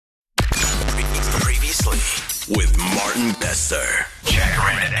Honestly, with Martin Bester. Check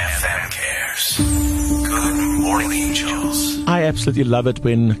Rated FM cares. Good morning, angels. I absolutely love it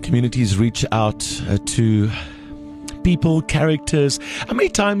when communities reach out to people, characters. How many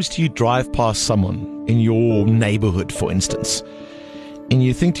times do you drive past someone in your neighborhood, for instance, and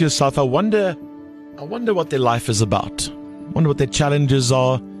you think to yourself, I wonder what their life is about. I wonder what their challenges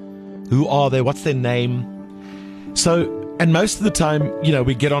are. Who are they? What's their name? So, and most of the time,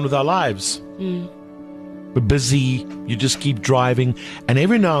 we get on with our lives. We're busy. You just keep driving. And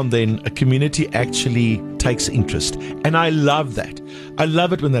every now and then, a community actually takes interest. And I love that. I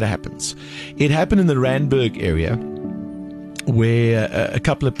love it when that happens. It happened in the Randburg area where a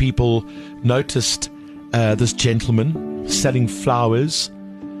couple of people noticed this gentleman selling flowers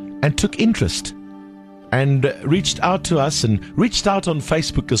and took interest and reached out to us and reached out on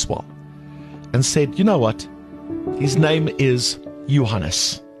Facebook as well and said, you know what? His name is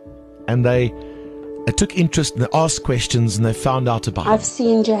Johannes. And they took interest and they asked questions and they found out about him. I've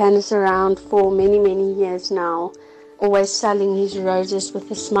seen Johannes around for many, many years now, always selling his roses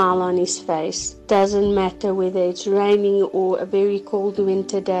with a smile on his face. Doesn't matter whether it's raining or a very cold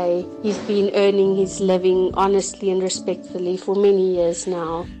winter day. He's been earning his living honestly and respectfully for many years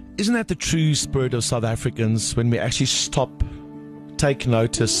now. Isn't that the true spirit of South Africans when we actually stop, take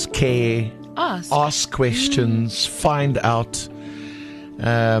notice, care, ask questions, find out?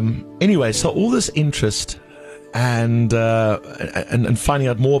 Anyway, so all this interest and finding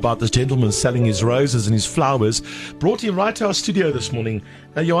out more about this gentleman selling his roses and his flowers brought him right to our studio this morning.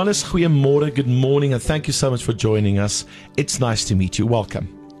 Johannes, goeiemorgen, good morning, and thank you so much for joining us. It's nice to meet you. Welcome.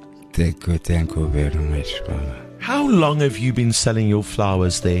 Thank you very much, Baba. How long have you been selling your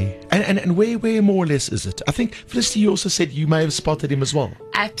flowers there? And where more or less is it? I think, Felicity, you also said you may have spotted him as well.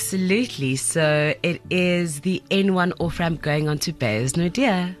 Absolutely. So it is the N1 off-ramp going on to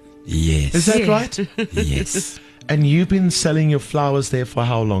Basnodia. Yes. Is that right? Yes. And you've been selling your flowers there for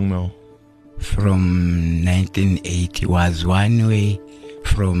how long now? From 1980 was one way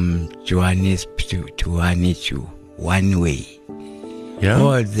from Johannesburg to Anichu. One way. Yeah.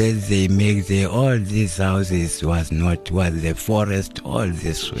 All this they make there, all these houses was the forest all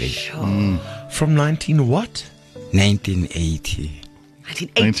this way. Sure. From 19 what? 1980.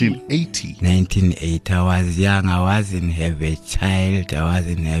 1980. 1980. I was young. I wasn't have a child. I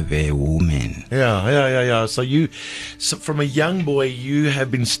wasn't have a woman. Yeah. So from a young boy, you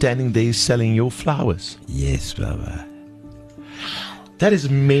have been standing there selling your flowers. Yes, Baba. That is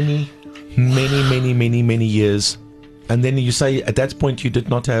many years. And then you say at that point you did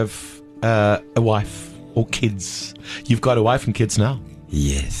not have a wife or kids. You've got a wife and kids now.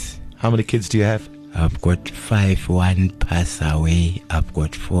 Yes. How many kids do you have? I've got 5. One passed away. I've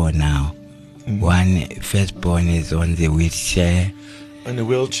got 4 now. One firstborn is on the wheelchair. In a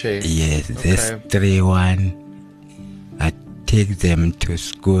wheelchair? Yes. Okay. This 3 I take them to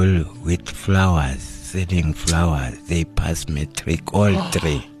school with flowers, selling flowers. They pass matric, all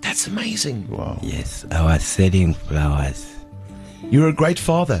 3. That's amazing. Wow. Yes, I was selling flowers. You're a great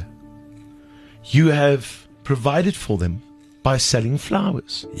father. You have provided for them by selling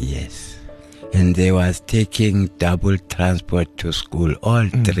flowers. Yes. And they was taking double transport to school, all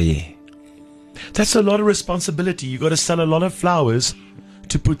 3. That's a lot of responsibility. You got to sell a lot of flowers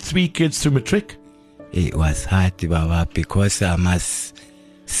to put 3 kids through matric. It was hard, Baba, because I must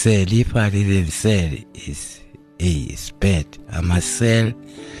sell. If I didn't sell, it's bad. I must sell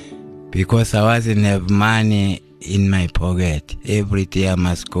because I wasn't have money in my pocket. Every day I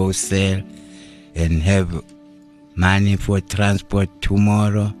must go sell and have money for transport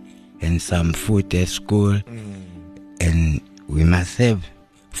tomorrow and some food at school. And we must have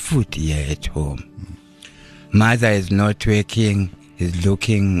food here at home. Mother is not working, is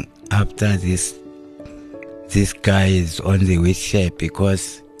looking after this guy is on the wheelchair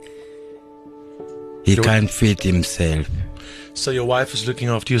because he can't feed himself. So your wife is looking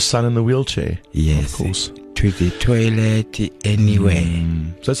after your son in the wheelchair? Yes. Of course. To the toilet, anywhere.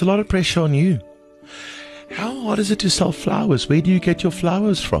 So it's a lot of pressure on you. How hard is it to sell flowers? Where do you get your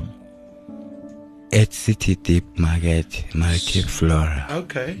flowers from? At City Deep Market, Multiflora.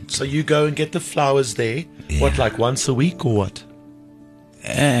 Okay. So you go and get the flowers there, what, like once a week or what?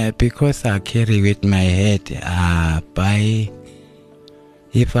 Because I carry with my head, buy.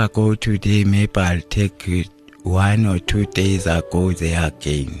 If I go today, maybe I'll take it 1 or 2 days. I go there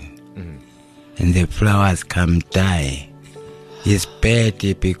again, and the flowers come die. It's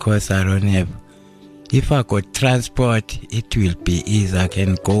bad because I don't have. If I got transport, it will be easy. I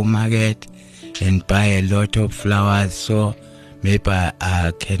can go market and buy a lot of flowers, so maybe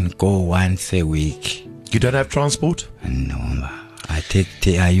I can go once a week. You don't have transport? No,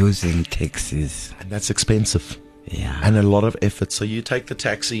 I using taxis. And that's expensive. Yeah. And a lot of effort. So you take the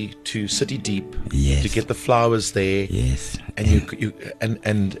taxi to City Deep Yes. to get the flowers there. Yes. And you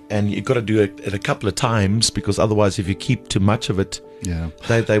got to do it a couple of times, because otherwise, if you keep too much of it,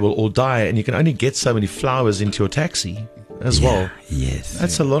 they will all die, and you can only get so many flowers into your taxi as well. Yes.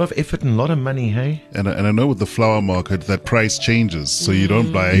 That's a lot of effort and a lot of money, hey? And I know with the flower market that price changes, so you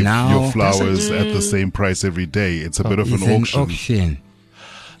don't buy Now- your flowers at the same price every day. It's a bit of It's an auction.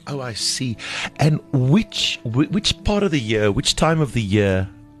 Oh, I see. And which part of the year, which time of the year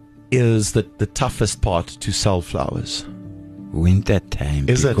is the toughest part to sell flowers? Winter time.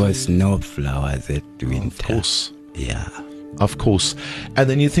 Is it? Because no flowers at winter. Of course. Yeah. Of course. And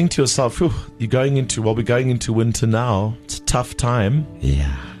then you think to yourself, we're going into winter now. It's a tough time.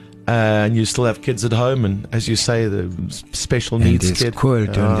 Yeah. And you still have kids at home, and as you say, the special And needs it's kid.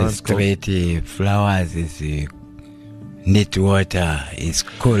 cold on the it's cold. street. Flowers is need water. It's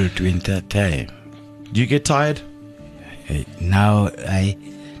cold winter time. Do you get tired? Now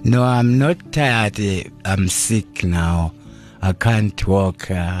I'm not tired. I'm sick now. I can't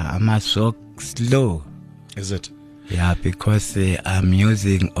walk. I must walk slow. Is it? Yeah, because I'm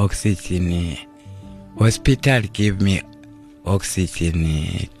using oxygen. Hospital give me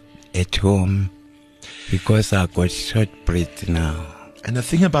oxygen at home because I got short breath now. And the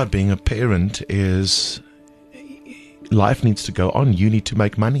thing about being a parent is life needs to go on. You need to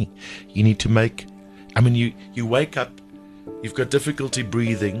make money. You need to make... you wake up, you've got difficulty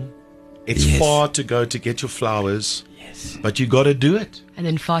breathing. It's Yes. far to go to get your flowers. Yes. But you got to do it. And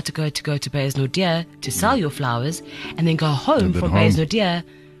then far to go to Basnodia to sell your flowers, and then go home And then from home. Basnodia,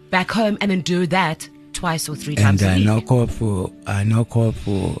 back home, and then do that twice or three And times a I week. knock off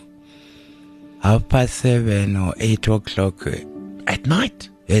 7:30 or 8:00 At night.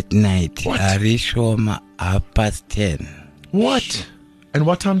 at night. What? I reach home 10:30. What? And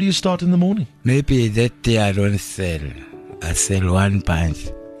what time do you start in the morning? Maybe that day I don't sell. I sell one bunch.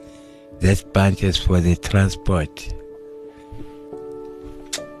 That bunch is for the transport.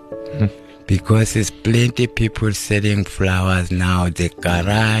 Because there's plenty people selling flowers now. The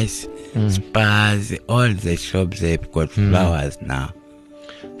garage, spas, all the shops, they've got flowers now.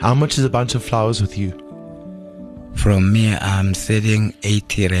 How much is a bunch of flowers with you? From me, I'm selling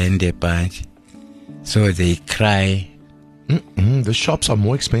 80 rand a bunch. So they cry. The shops are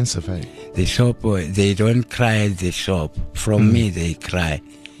more expensive, eh? The shop, they don't cry at the shop. From me, they cry.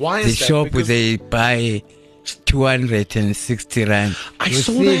 Why The is that? shop, Because- they buy 260 rand. I You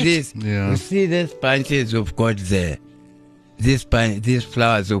saw see that. This, Yeah. You see these bunches we've got there. These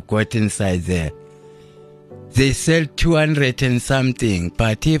flowers we've got inside there. They sell 200 and something.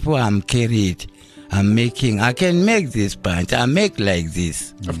 But if I'm carried, I can make this bunch. I make like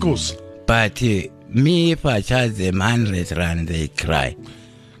this. Of course. But me, if I charge them 100 rand, they cry.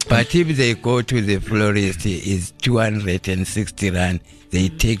 But if they go to the florist, it's 260 rand. They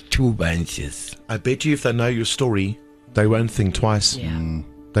take 2 bunches. I bet you if they know your story, they won't think twice. Yeah.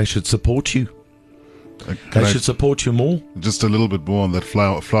 They should support you. Can They I- should support you more. Just a little bit more on that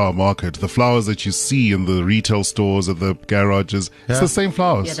flower market. The flowers that you see in the retail stores, at the garages, it's the same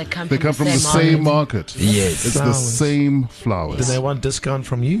flowers. Yeah, they come from from the the same same market. Yes. It's the Flowers. same Do flowers. they want discount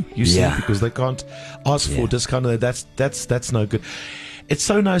from you? You see, Yeah. because they can't ask for Yeah. discount. That's no good. It's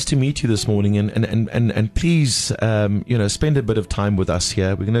so nice to meet you this morning, and please, spend a bit of time with us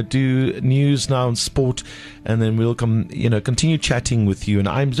here. We're going to do news now and sport, and then we'll continue chatting with you. And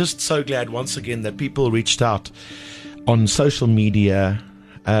I'm just so glad once again that people reached out on social media.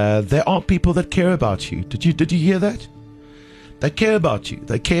 There are people that care about you. Did you hear that? They care about you.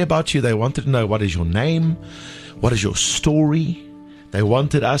 They care about you. They wanted to know, what is your name? What is your story? They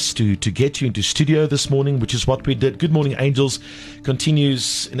wanted us to get you into studio this morning, which is what we did. Good Morning Angels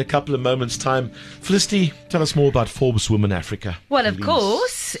continues in a couple of moments' time. Felicity, tell us more about Forbes Women Africa. Well, of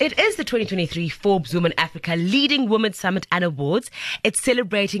course, it is the 2023 Forbes Women Africa Leading Women Summit and Awards. It's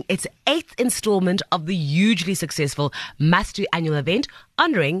celebrating its 8th installment of the hugely successful must-do annual event,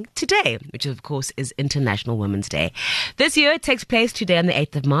 honouring today, which of course is International Women's Day. This year it takes place today on the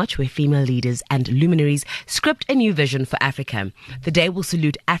 8th of March, where female leaders and luminaries script a new vision for Africa. The day will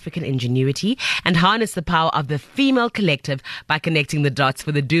salute African ingenuity and harness the power of the female collective by connecting the dots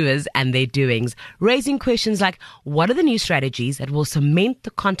for the doers and their doings, raising questions like, what are the new strategies that will cement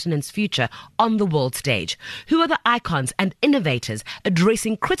the continent's future on the world stage? Who are the icons and innovators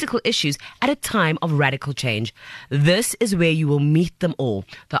addressing critical issues at a time of radical change? This is where you will meet them all.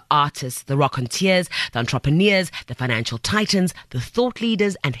 The artists, the raconteurs, the entrepreneurs, the financial titans, the thought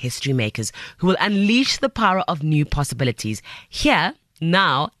leaders and history makers who will unleash the power of new possibilities here,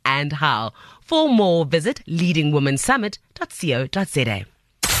 now and how. For more, visit leadingwomansummit.co.za.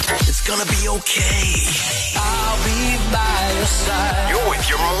 It's gonna be okay. I'll be by your side. You're with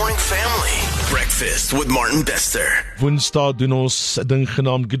your morning family. Breakfast with Martin Bester. Woensdae doen ons 'n ding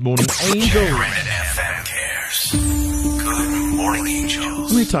genaamd Good Morning Angel. Rated FM cares. Good morning, angels.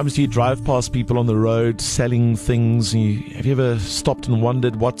 How many times do you drive past people on the road selling things? Have you ever stopped and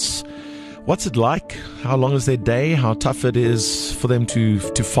wondered what's it like? How long is their day? How tough it is for them to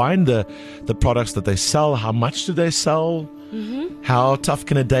find the products that they sell? How much do they sell? How tough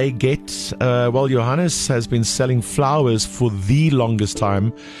can a day get? Well, Johannes has been selling flowers for the longest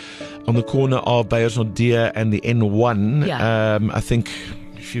time on the corner of Beyers-Naudé and the N1. Yeah. I think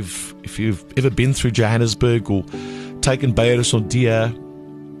if you've ever been through Johannesburg or taken Beyers-Naudé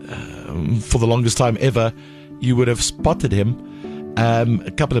for the longest time ever, you would have spotted him.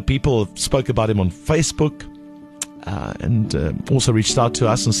 A couple of people spoke about him on Facebook and also reached out to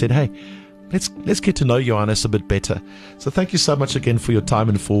us and said, hey, let's get to know Johannes a bit better. So thank you so much again for your time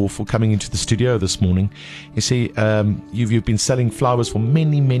and for coming into the studio this morning. You see, you've been selling flowers for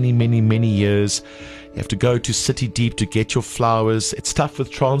many years. You have to go to City Deep to get your flowers. It's tough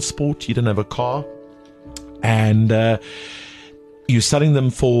with transport. You don't have a car. And you're selling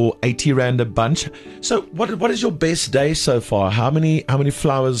them for 80 Rand a bunch. So what is your best day so far? How many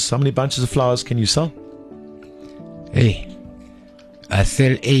flowers, how many bunches of flowers can you sell? Hey, I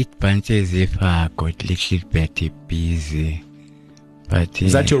sell 8 bunches if I got little bit busy. But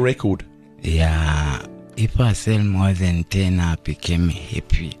Is that your record? Yeah, if I sell more than 10, I became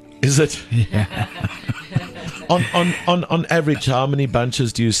happy. Is it? Yeah. On average, how many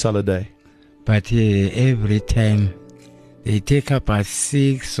bunches do you sell a day? But every time they take about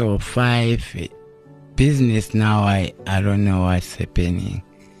 6 or 5. Business now, I don't know what's happening.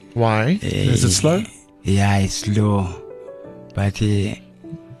 Why? Is it slow? Yeah, it's slow. But 8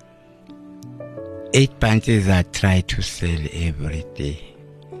 bunches I try to sell every day.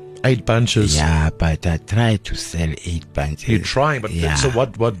 8 bunches? Yeah, but I try to sell 8 bunches. You're trying, but yeah. So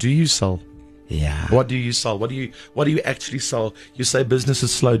what do you sell? Yeah. What do you sell? What do you actually sell? You say business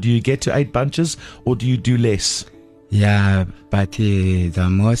is slow. Do you get to 8 bunches or do you do less? Yeah, but the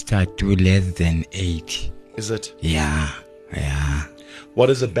most I do less than 8. Is it? Yeah. What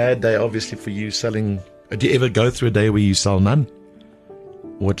is a bad day, obviously, for you selling? Do you ever go through a day where you sell none?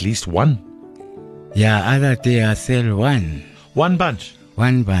 Or at least one? Yeah, other day I sell 1. 1 bunch?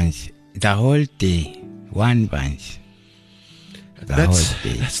 1 bunch. The whole day. 1 bunch. Whole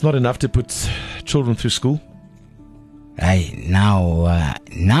day. That's not enough to put children through school.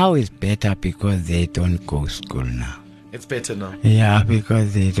 Now it's better because they don't go school now. It's better now. Yeah,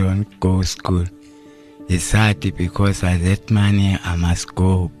 because they don't go school. It's hard because I get money, I must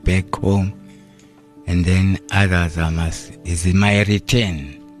go back home. And then others is my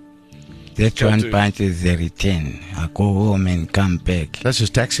return. That 1 bunch is the return. I go home and come back. That's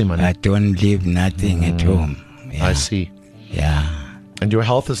just taxi money. I don't leave nothing at home. Yeah. I see. Yeah. And your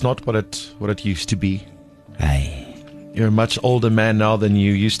health is not what it used to be. Aye. You're a much older man now than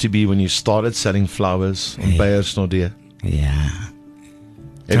you used to be when you started selling flowers on Beyers-Naudé. Yeah.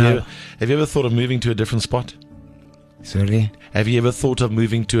 Have you ever thought of moving to a different spot? Sorry? Have you ever thought of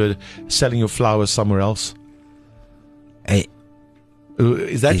moving to selling your flowers somewhere else?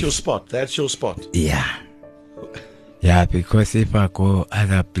 Is that your spot? That's your spot? Yeah. Yeah, because if I go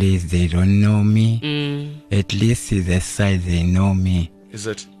other place, they don't know me. At least the side they know me. Is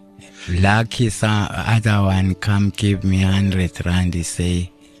it? Lucky some other one come give me 100 Rand, they say,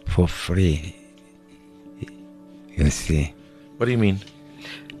 for free. You see. What do you mean?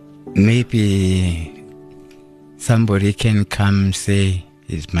 Maybe somebody can come say,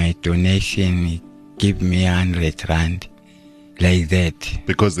 it's my donation, give me 100 Rand. Like that.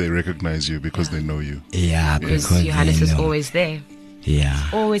 Because they recognize you, because they know you. Yeah, Because because Johannes they is know. always there. Yeah.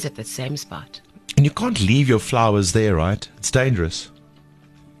 Always at the same spot. And you can't leave your flowers there, right? It's dangerous.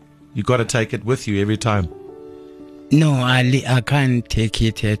 You got to take it with you every time. No, I can't take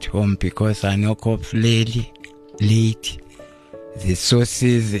it at home because I knock off late. The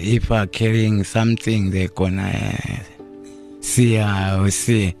sources, if I'm carrying something, they're gonna see. I will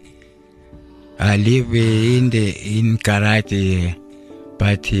see. I live in Karate,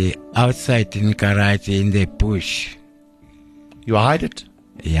 but outside in Karate, in the bush. You hide it?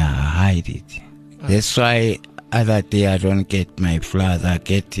 Yeah, I hide it. That's why other day I don't get my flowers. I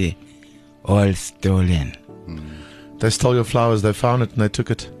get all stolen. They stole your flowers, they found it and they took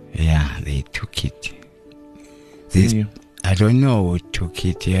it. Yeah, they took it. You- I don't know who took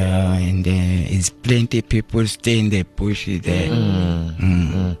it. Yeah, and it's plenty people stay in the bush there.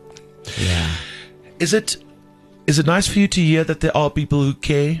 Yeah. Is it nice for you to hear that there are people who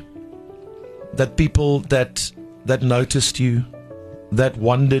care? that people that noticed you, that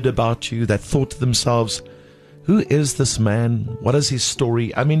wondered about you, that thought to themselves, who is this man? What is his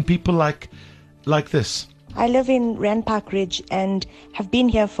story? I mean, people like this. I live in Rand Park Ridge and have been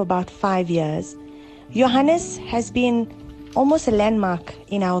here for about 5 years. Johannes has been almost a landmark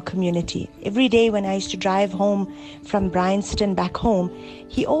in our community. Every day when I used to drive home from Bryanston back home,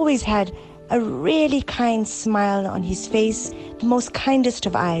 he always had a really kind smile on his face, the most kindest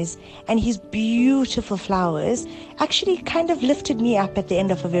of eyes, and his beautiful flowers actually kind of lifted me up at the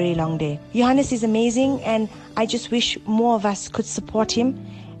end of a very long day. Johannes is amazing, and I just wish more of us could support him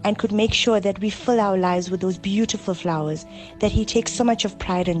and could make sure that we fill our lives with those beautiful flowers that he takes so much of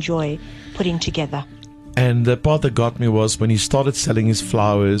pride and joy putting together. And the part that got me was when he started selling his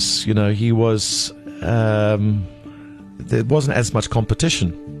flowers, he was, there wasn't as much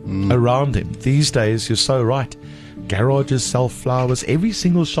competition around him. These days, you're so right. Garages sell flowers. Every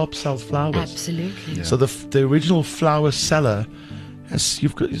single shop sells flowers. Absolutely. Yeah. So the original flower seller,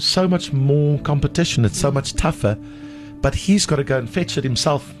 you've got so much more competition. It's so much tougher. But he's got to go and fetch it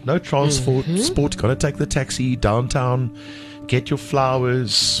himself. No transport. Got to take the taxi downtown, get your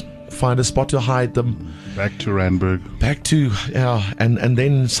flowers, find a spot to hide them. Back to Randburg. And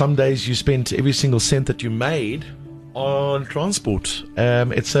then some days you spent every single cent that you made on transport.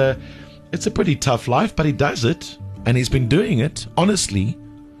 It's a pretty tough life, but he does it, and he's been doing it honestly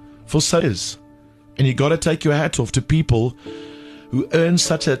for years. And you got to take your hat off to people who earn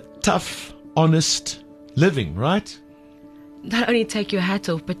such a tough, honest living, right? Not only take your hat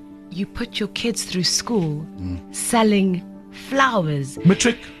off, but you put your kids through school selling flowers.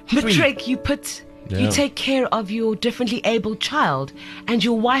 Matric, you take care of your differently abled child and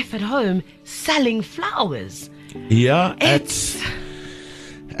your wife at home selling flowers. Yeah,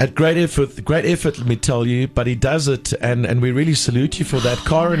 at great effort, let me tell you, but he does it, and we really salute you for that.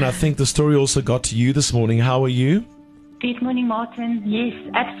 Karen, I think the story also got to you this morning. How are you? Good morning, Martin. Yes,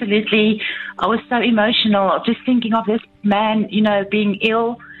 absolutely. I was so emotional just thinking of this man, being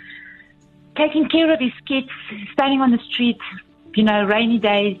ill, taking care of his kids, standing on the street, rainy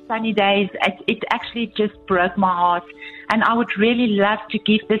days, sunny days. It actually just broke my heart. And I would really love to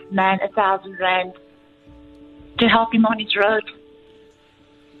give this man 1,000 rand to help him on his road.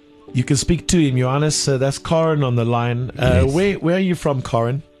 You can speak to him, Johannes. That's Karen on the line. Yes. Where are you from,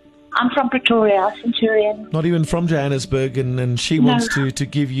 Karen? I'm from Pretoria, Centurion. Not even from Johannesburg, and she wants to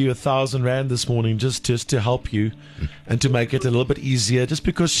give you 1,000 rand this morning just to help you and to make it a little bit easier, just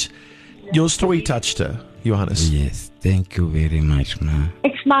because your story touched her, Johannes. Yes, thank you very much, ma.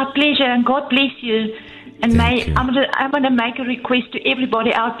 It's my pleasure, and God bless you. And I'm going to make a request to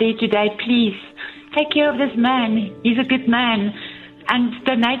everybody out there today. Please take care of this man. He's a good man. And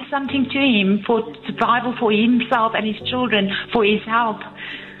donate something to him for survival for himself and his children, for his help.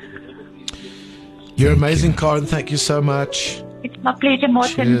 You're amazing, Karen. Thank you so much. It's my pleasure,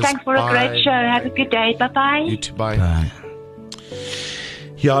 Martin. Cheers. Thanks for a great show. Have a good day. Bye-bye. You too. Bye. Bye.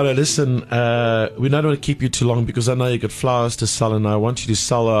 Yara, listen, we don't want to keep you too long because I know you got flowers to sell, and I want you to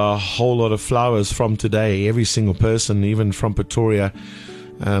sell a whole lot of flowers from today. Every single person, even from Pretoria.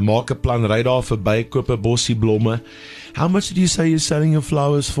 Maak 'n plan, ry daar verby, koop 'n bossie blomme. How much did you say you're selling your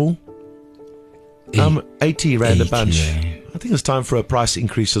flowers for? 80 rand a bunch. I think it's time for a price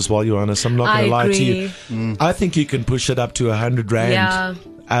increase as well, Johannes. I'm not going to lie to you. I think you can push it up to 100 rand. Yeah.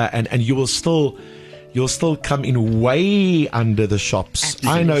 And you'll still come in way under the shops.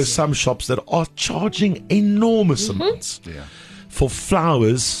 Absolutely. I know some shops that are charging enormous amounts for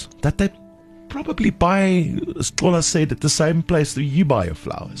flowers that they probably buy, as Tola said, at the same place that you buy your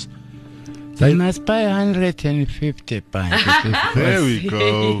flowers. They must buy 150 pounds. There we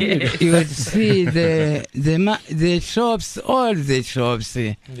go. You see, the shops, all the shops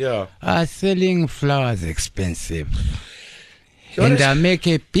are selling flowers expensive. And I make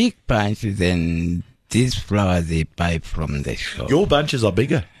a big bunch than these flowers they buy from the shop. Your bunches are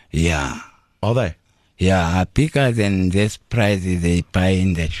bigger. Yeah. Are they? Yeah, bigger than this price they buy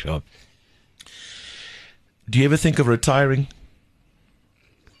in the shop. Do you ever think of retiring?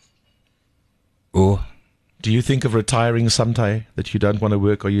 Oh. Do you think of retiring someday, that you don't want to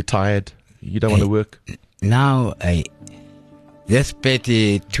work? Are you tired? You don't want to work? Now I just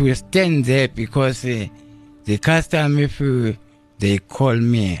better to stand there because the custom, if they call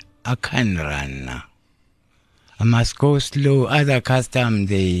me, I can't run now. I must go slow. Other custom,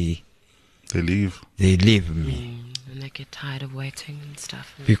 they leave. They leave me. And they get tired of waiting and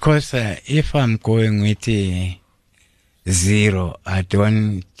stuff. Because if I'm going with 0, I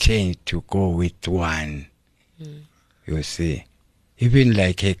don't change to go with 1. You see. even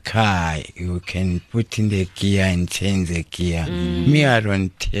like a car, you can put in the gear and change the gear. Me, I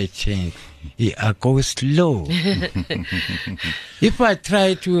don't change. I go slow. If I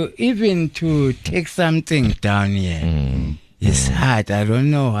try to take something down here, it's hard. I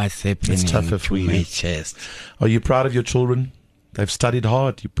don't know what's happening It's tougher for to you. my chest. Are you proud of your children? They've studied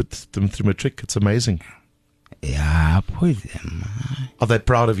hard. You put them through matric. It's amazing. Yeah, I put them. Are they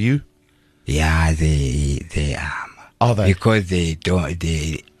proud of you? Yeah, they are. Are they? Because they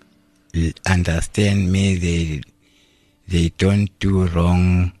understand me. They don't do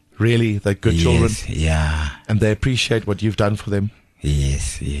wrong. Really? They're good Yes, children? Yeah. And they appreciate what you've done for them?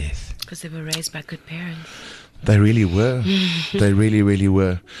 Yes. Because they were raised by good parents. They really were. They really, really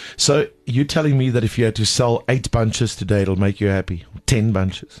were. So you're telling me that if you had to sell 8 bunches today, it'll make you happy? 10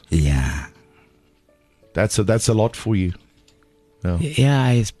 bunches? Yeah. That's a lot for you. No.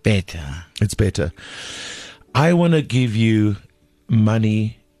 Yeah, it's better. It's better. I want to give you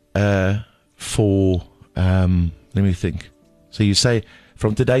money for, let me think. So you say,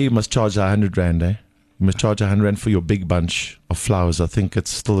 from today you must charge 100 Rand, eh? You must charge 100 Rand for your big bunch of flowers. I think it's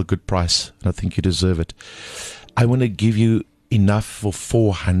still a good price, and I think you deserve it. I want to give you enough for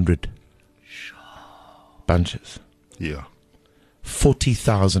 400 bunches. Yeah.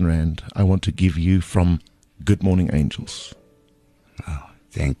 40,000 Rand I want to give you from Good Morning Angels. Oh,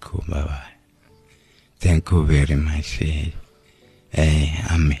 thank you, Baba. Thank you very much.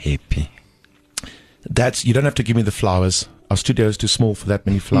 I'm happy. You don't have to give me the flowers. Our studio is too small for that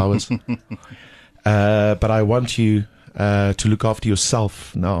many flowers. But I want you to look after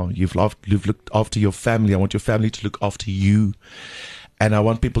yourself now. You've looked after your family. I want your family to look after you. And I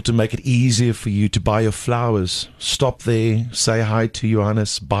want people to make it easier for you to buy your flowers. Stop there, say hi to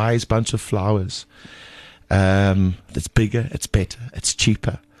Johannes, buy his bunch of flowers. It's bigger, it's better, it's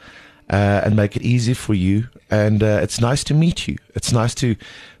cheaper. And make it easy for you. And it's nice to meet you. It's nice to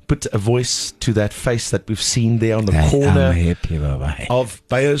put a voice to that face that we've seen there on the corner I'm happy, Baba. of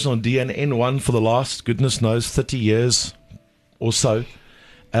Bayers on DNN1 for the last, goodness knows, 30 years or so.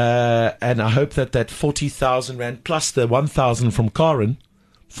 And I hope that 40,000 Rand plus the 1,000 from Karen,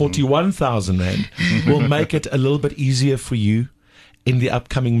 41,000 Rand, will make it a little bit easier for you in the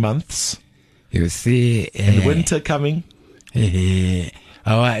upcoming months. You see, And winter coming.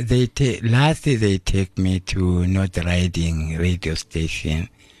 last year they take me to Not Riding radio station,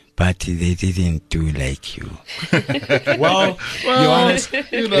 but they didn't do like you. Well, Johannes,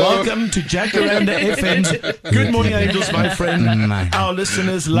 welcome to Jacaranda FM's Good Morning Angels, my friend. Our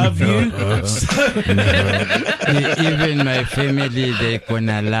listeners love you. Even my family, they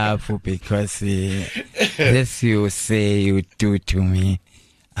gonna laugh because this you say you do to me,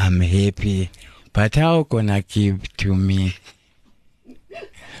 I'm happy. But how gonna give to me?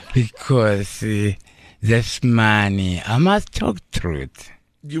 Because this money, I must talk truth.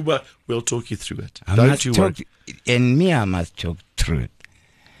 We'll talk you through it. I Don't must you talk, worry. and me, I must talk truth.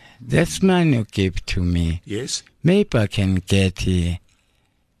 This man you give to me, Yes? maybe I can get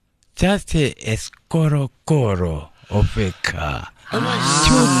just a skoro of a car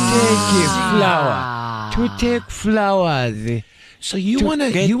to take flowers. So you To want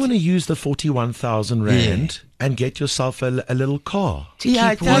to get- use the 41,000 Rand and get yourself a little car.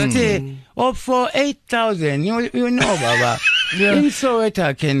 Yeah, keep just working. for 8,000. You know, Baba. In Soweto,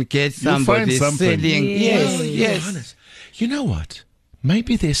 I can get You'll find somebody something. selling. Yes, Oh, yes. Johannes, you know what?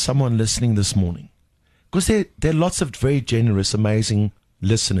 Maybe there's someone listening this morning. Because there are lots of very generous, amazing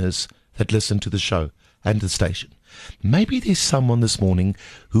listeners that listen to the show and the station. Maybe there's someone this morning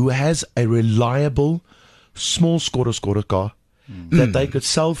who has a reliable, small Skoda car that they could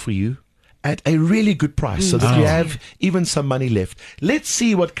sell for you at a really good price so that you have even some money left. Let's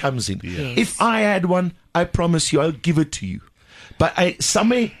see what comes in. Yes. If I had one, I promise you I'll give it to you. But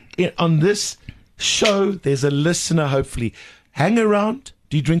somewhere on this show, there's a listener, hopefully. Hang around.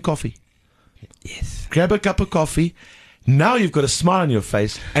 Do you drink coffee? Yes. Grab a cup of coffee. Now you've got a smile on your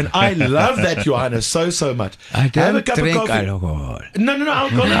face. And I love that, Johannes, so much. I Have a don't cup drink of coffee. alcohol. No,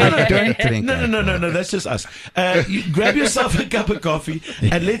 alcohol. No, I don't drink No, that's just us. You grab yourself a cup of coffee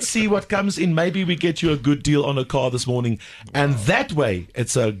and let's see what comes in. Maybe we get you a good deal on a car this morning. And that way,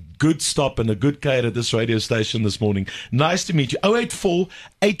 it's a good stop and a good kite at this radio station this morning. Nice to meet you. 084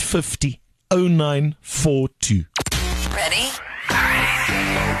 850 0942. Ready?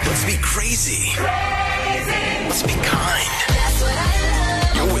 Let's be crazy. Let's be kind.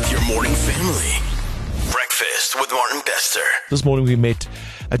 You're with your morning family. Breakfast with Martin Bester. This morning we met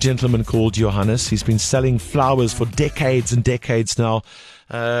a gentleman called Johannes. He's been selling flowers for decades and decades now.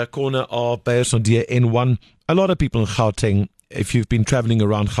 Corner of Bayers-on-Dier N1. A lot of people in Gauteng, if you've been traveling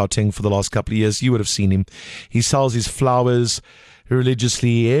around Gauteng for the last couple of years, you would have seen him. He sells his flowers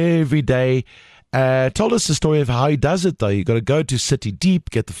religiously every day. Told us the story of how he does it, though. You got to go to City Deep,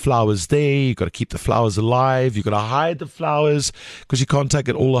 get the flowers there. You got to keep the flowers alive. You got to hide the flowers because you can't take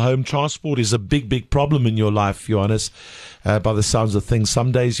it all home. Transport is a big, big problem in your life, Johannes. By the sounds of things,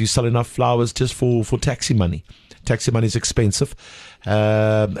 some days you sell enough flowers just for taxi money. Taxi money is expensive.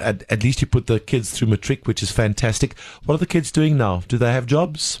 At least you put the kids through matric, which is fantastic. What are the kids doing now? Do they have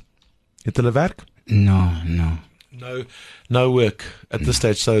jobs? Het hulle werk? No. No work at this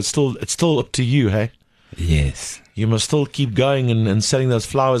stage. So it's still up to you, hey? Yes. You must still keep going and selling those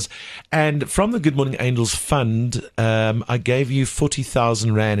flowers. And from the Good Morning Angels Fund, I gave you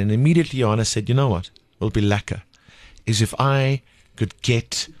 40,000 Rand. And immediately Johanna said, you know what? It'll be lekker. Is if I could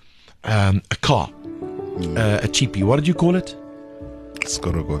get a car, a cheapie. What did you call it?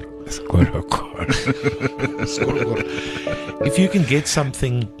 Skorogor. If you can get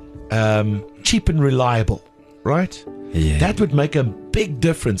something cheap and reliable, right? Yeah. That would make a big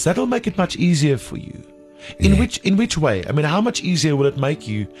difference. That'll make it much easier for you. In which way? I mean, how much easier will it make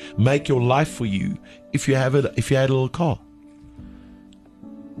your life for you if you had a little car?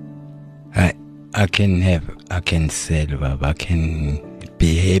 I can sell, Bob. I can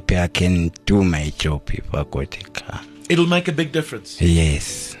be happy. I can do my job if I got a car. It'll make a big difference.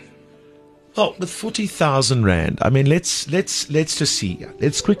 Yes. Well, with 40,000 Rand, I mean, let's just see.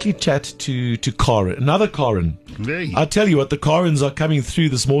 Let's quickly chat to Karen, another Karen. Hey. I'll tell you what, the Karens are coming through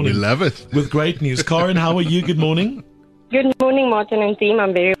this morning. We love it. With great news. Karen, how are you? Good morning. Good morning, Martin and team.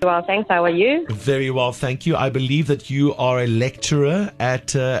 I'm very well, thanks. How are you? Very well, thank you. I believe that you are a lecturer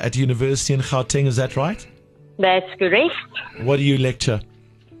at university in Gauteng. Is that right? That's correct. What do you lecture?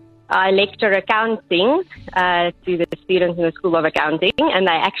 I lecture accounting to the students in the School of Accounting, and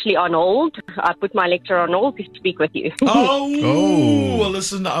they actually on hold. I put my lecture on hold to speak with you. Oh, well,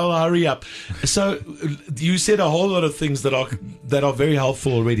 listen, I'll hurry up. So you said a whole lot of things that are very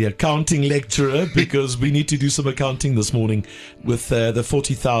helpful already. Accounting lecturer, because we need to do some accounting this morning with the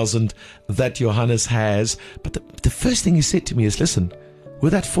 40,000 that Johannes has. But the first thing he said to me is, listen,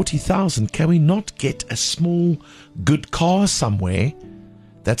 with that 40,000, can we not get a small, good car somewhere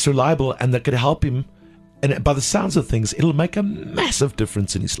that's reliable and that could help him? And by the sounds of things, it'll make a massive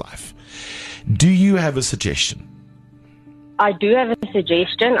difference in his life. Do you have a suggestion? I do have a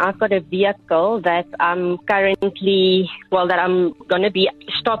suggestion. I've got a vehicle that I'm currently, that I'm going to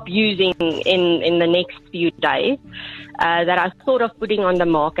stop using in the next few days, that I'm sort of putting on the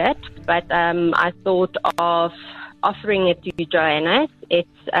market, but I thought of offering it to Johannes.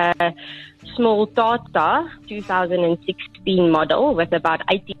 It's a small Tata 2016 model with about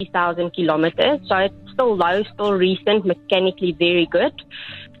 80,000 kilometers. So it's still low, still recent, mechanically very good.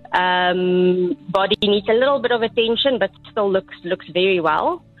 Body needs a little bit of attention, but still looks very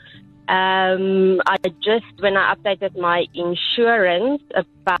well. When I updated my insurance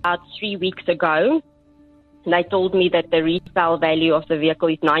about 3 weeks ago, they told me that the retail value of the vehicle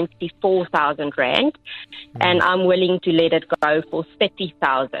is 94,000 Rand, and I'm willing to let it go for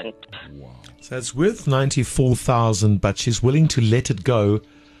 30,000. Wow. So it's worth 94,000, but she's willing to let it go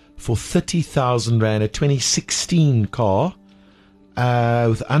for 30,000 Rand, a 2016 car,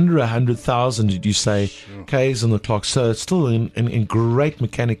 with under 100,000, did you say, K's on the clock. So it's still in great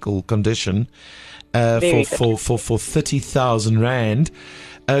mechanical condition, for 30,000 Rand.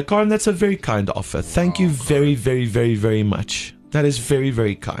 Karen, that's a very kind offer. Thank you very, very, very, very much. That is very,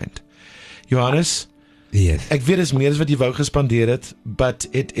 very kind. Johannes? Yes. Ek weet dis meer as wat jy wou gespandeer het, but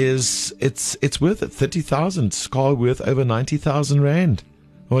it's worth it. 30,000, car worth over 90,000 Rand.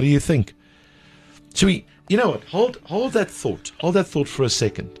 What do you think? Should we, you know what, hold that thought. Hold that thought for a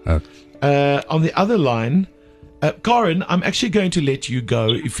second. Okay. On the other line, Karen, I'm actually going to let you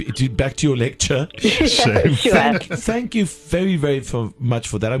go back to your lecture. Sure. Thank you very, very much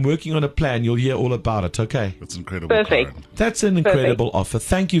for that. I'm working on a plan. You'll hear all about it, okay? That's incredible. Perfect. Karen. That's an incredible offer.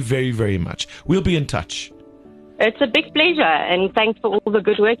 Thank you very, very much. We'll be in touch. It's a big pleasure, and thanks for all the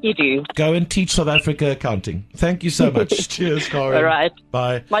good work you do. Go and teach South Africa accounting. Thank you so much. Cheers, Karen. All right.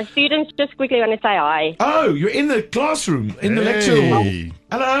 Bye. My students just quickly want to say hi. Oh, you're in the classroom, in the lecture hall.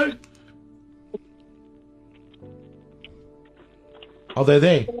 Hello. Are they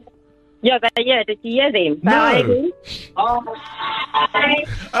there? Yeah, did you hear them? No. Oh,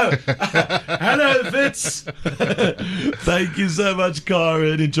 hello, Fitz. Thank you so much,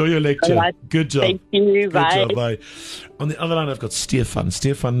 Karen. Enjoy your lecture. Right. Good job. Thank you. Good Bye. job. Bye. On the other line, I've got Stefan.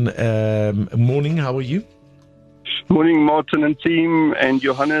 Stefan, morning. How are you? Morning, Martin and team, and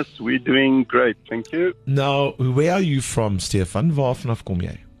Johannes. We're doing great. Thank you. Now, where are you from, Stefan? Waar vanaf kom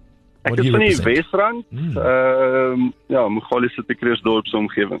jy? Ek is van die Wesrand, Mogale City Krugersdorp se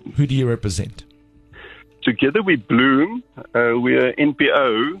omgewing. Who do you represent? Together We Bloom. We're an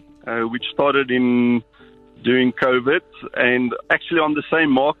NPO, which started during COVID, and actually on the same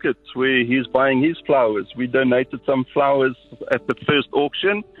market where he's buying his flowers. We donated some flowers at the first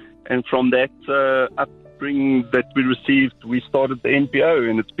auction, and from that upbringing that we received, we started the NPO,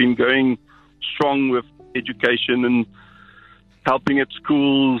 and it's been going strong with education and helping at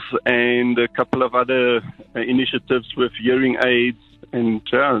schools and a couple of other initiatives with hearing aids, and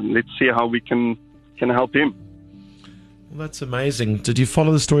let's see how we can help him. Well, that's amazing. Did you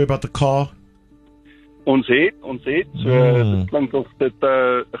follow the story about the car? Ons het. Dit klink of dit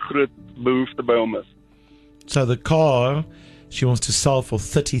 'n groot behoefte by hom is. So the car she wants to sell for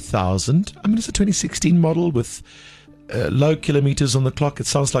 30,000. I mean, it's a 2016 model with low kilometers on the clock. It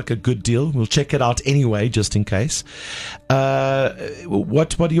sounds like a good deal. We'll check it out anyway, just in case.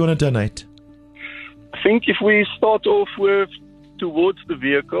 What do you want to donate? I think if we start off with towards the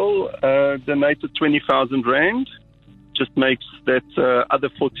vehicle, donate 20,000 rand. Just makes that other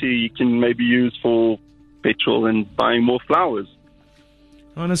 40 you can maybe use for petrol and buying more flowers.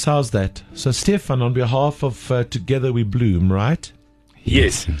 Honest, how's that? So Stefan, on behalf of Together We Bloom, right?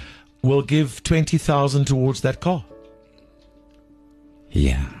 Yes. We'll give 20,000 towards that car.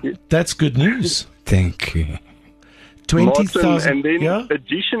 Yeah. That's good news. Thank you. 20,000. And then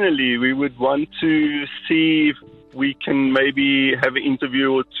additionally, we would want to see if we can maybe have an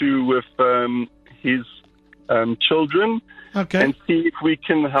interview or two with his children, and see if we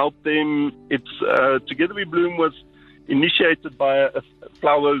can help them. It's Together We Bloom was initiated by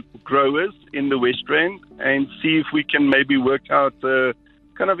flower growers in the West Rand, and see if we can maybe work out a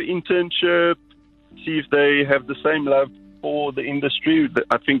kind of internship, see if they have the same love for the industry.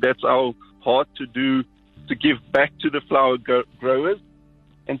 I think that's our heart to do, to give back to the flower growers,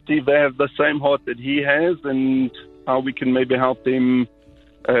 and see if they have the same heart that he has, and how we can maybe help them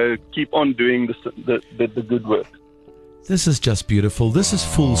keep on doing the good work. This is just beautiful. This is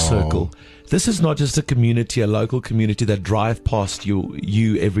full circle. This is not just a community, a local community that drive past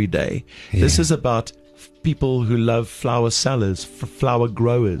you every day. Yeah. This is about people who love flower sellers, flower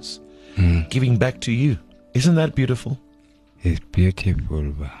growers, giving back to you. Isn't that beautiful? It's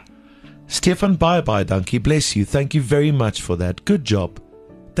beautiful. Stefan, bye-bye, Donkey. Bless you. Thank you very much for that. Good job.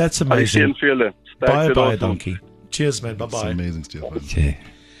 That's amazing. Bye-bye, Donkey. Cheers, man. Bye-bye. That's amazing, Stefan. Okay.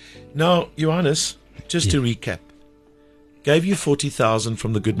 Now, Johannes, just to recap, gave you 40,000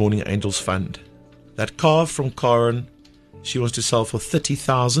 from the Good Morning Angels Fund. That car from Karen, she wants to sell for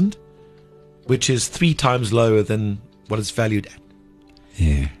 30,000, which is 3 times lower than what it's valued at.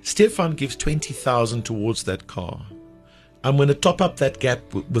 Yeah. Stefan gives 20,000 towards that car. I'm going to top up that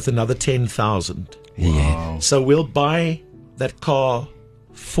gap with another 10,000. Yeah. So we'll buy that car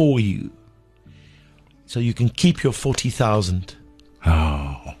for you, so you can keep your 40,000.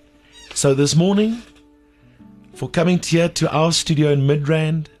 Oh. So this morning, for coming here to our studio in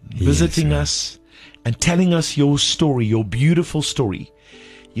Midrand, visiting us and telling us your story, your beautiful story,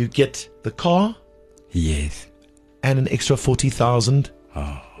 you get the car. Yes. And an extra 40,000.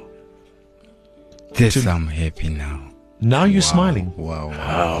 Oh. This I'm happy now. Now you're smiling. Wow.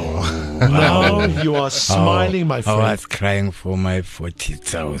 Now you are smiling, my friend. I was crying for my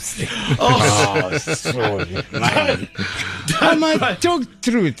 40,000. Oh, sorry. I might talk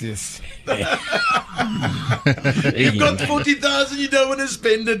through this. You've got 40,000, you don't want to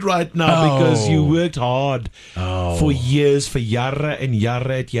spend it right now because you worked hard for years, vir jare en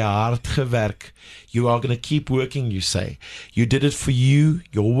jare het jy hard gewerk. You are going to keep working, you say. You did it for you,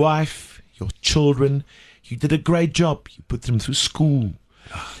 your wife, your children. You did a great job. You put them through school.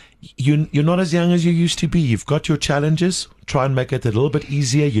 You're not as young as you used to be. You've got your challenges. Try and make it a little bit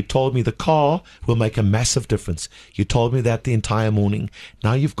easier. You told me the car will make a massive difference. You told me that the entire morning.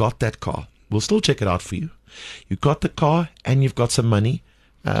 Now you've got that car. We'll still check it out for you. You've got the car and you've got some money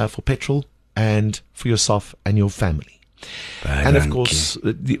for petrol and for yourself and your family. And of course,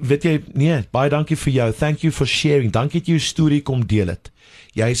 weet jy, nee, baie dankie vir jou. Thank you for sharing. Dankie dat jy jou storie kom deel het.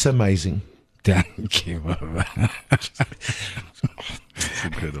 Jy's amazing. Thank you, Baba. It's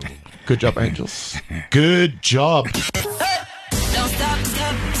incredible. Good job, Angels. Good job. Don't stop,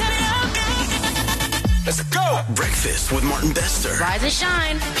 turn it up. Let's go. Breakfast with Martin Bester. Rise and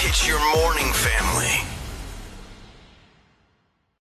shine. It's your morning family.